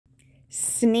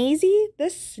Sneezy the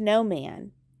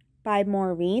Snowman by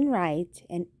Maureen Wright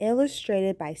and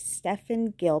illustrated by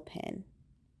Stephen Gilpin.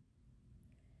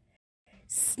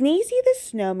 Sneezy the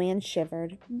Snowman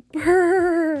shivered.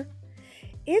 Brrr!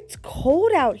 It's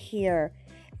cold out here,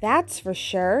 that's for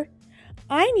sure.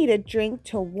 I need a drink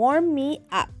to warm me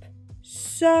up.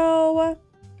 So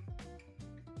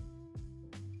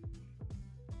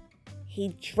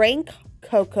he drank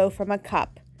cocoa from a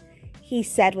cup. He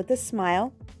said with a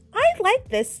smile, I like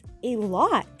this a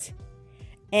lot.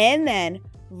 And then,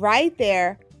 right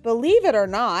there, believe it or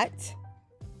not,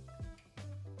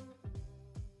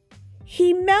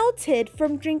 he melted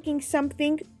from drinking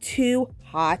something too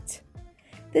hot.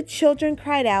 The children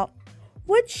cried out,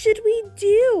 What should we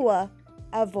do?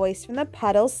 A voice from the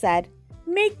puddle said,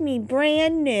 Make me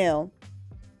brand new.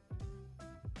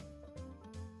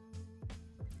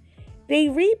 They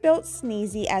rebuilt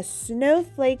Sneezy as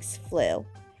snowflakes flew.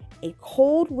 A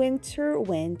cold winter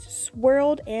wind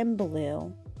swirled and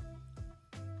blew.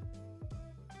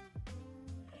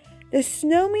 The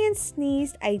snowman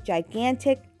sneezed a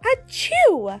gigantic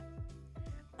achoo!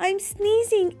 I'm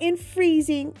sneezing and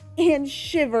freezing and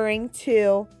shivering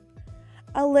too.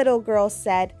 A little girl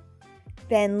said,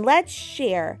 Then let's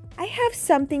share. I have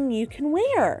something you can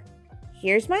wear.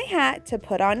 Here's my hat to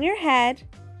put on your head.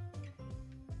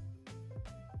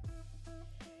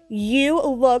 You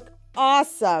look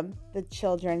awesome, the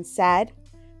children said.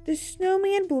 The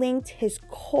snowman blinked his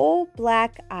coal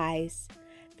black eyes.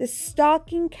 The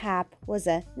stocking cap was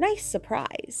a nice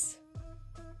surprise.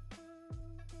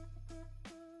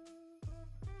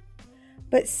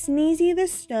 But Sneezy the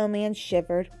Snowman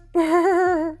shivered.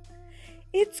 Brrr!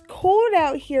 It's cold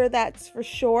out here, that's for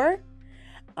sure.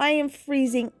 I am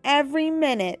freezing every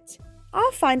minute.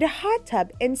 I'll find a hot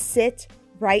tub and sit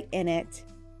right in it.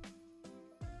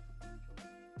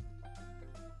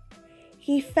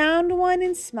 He found one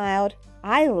and smiled.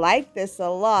 I like this a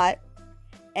lot.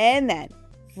 And then,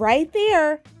 right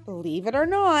there, believe it or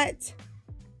not,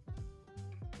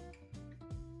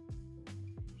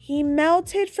 he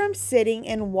melted from sitting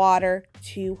in water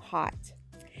too hot.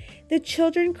 The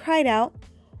children cried out,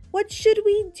 What should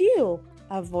we do?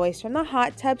 A voice from the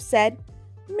hot tub said,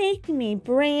 Make me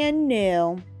brand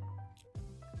new.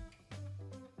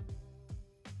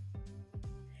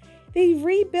 They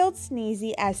rebuilt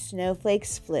Sneezy as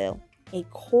snowflakes flew. A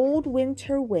cold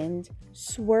winter wind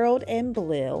swirled and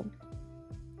blew.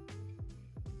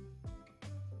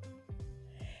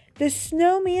 The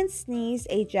snowman sneezed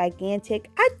a gigantic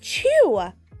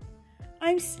achoo!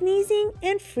 I'm sneezing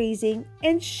and freezing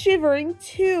and shivering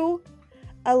too.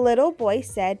 A little boy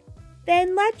said,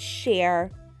 Then let's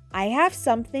share. I have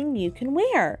something you can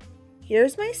wear.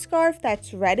 Here's my scarf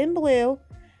that's red and blue.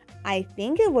 I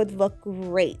think it would look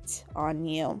great on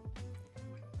you.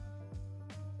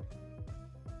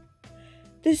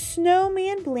 The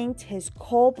snowman blinked his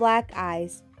coal black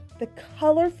eyes. The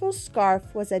colorful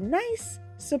scarf was a nice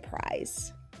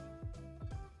surprise.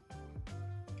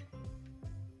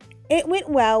 It went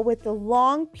well with the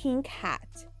long pink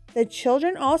hat. The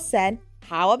children all said,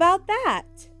 How about that?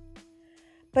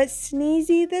 But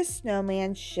Sneezy the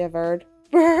Snowman shivered.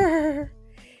 Brrr!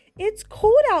 It's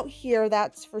cold out here,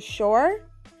 that's for sure.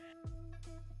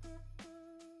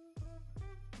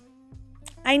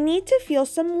 I need to feel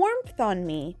some warmth on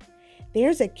me.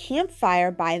 There's a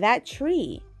campfire by that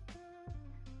tree.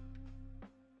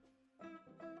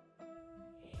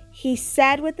 He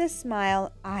said with a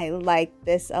smile, I like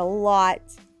this a lot.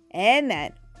 And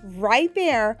then, right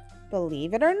there,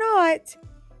 believe it or not,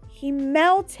 he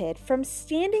melted from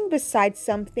standing beside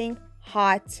something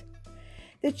hot.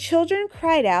 The children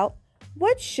cried out,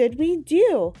 What should we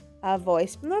do? A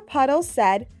voice from the puddle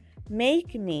said,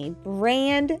 Make me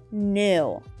brand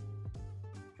new.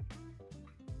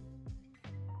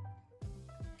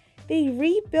 They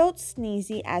rebuilt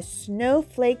Sneezy as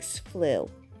snowflakes flew.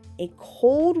 A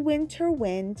cold winter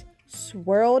wind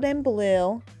swirled and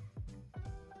blew.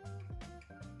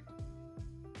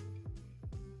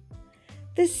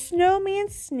 The snowman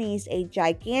sneezed a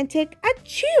gigantic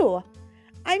achoo!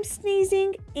 I'm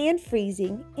sneezing and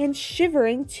freezing and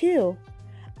shivering too.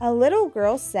 A little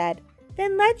girl said,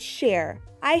 Then let's share.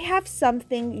 I have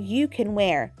something you can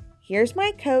wear. Here's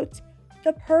my coat,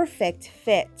 the perfect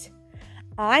fit.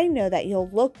 I know that you'll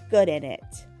look good in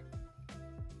it.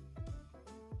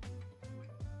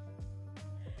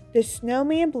 The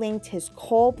snowman blinked his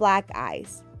coal black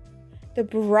eyes. The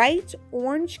bright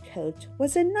orange coat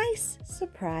was a nice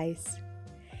surprise.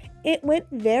 It went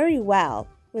very well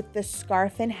with the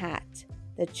scarf and hat.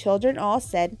 The children all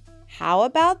said, How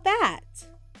about that?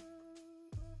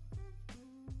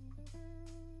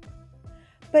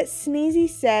 But Sneezy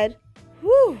said,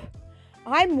 Whew,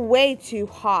 I'm way too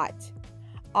hot.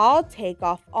 I'll take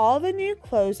off all the new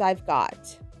clothes I've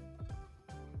got.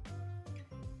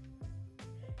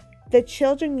 The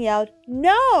children yelled,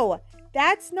 "No,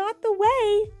 that's not the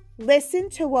way. Listen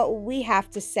to what we have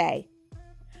to say.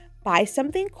 Buy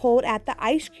something cold at the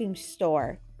ice cream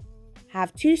store.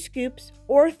 Have 2 scoops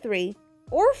or 3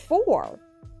 or 4.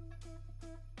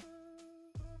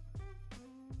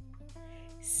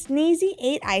 Sneezy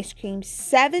ate ice cream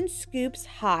 7 scoops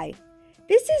high.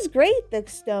 "This is great," the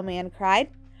snowman cried.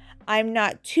 "I'm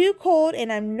not too cold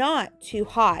and I'm not too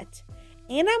hot.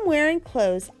 And I'm wearing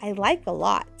clothes I like a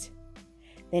lot."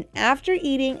 Then after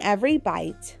eating every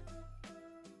bite,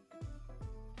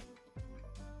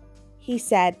 he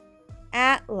said,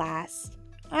 "At last,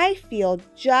 I feel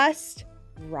just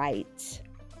right."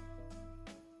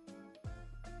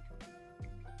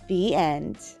 The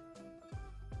end.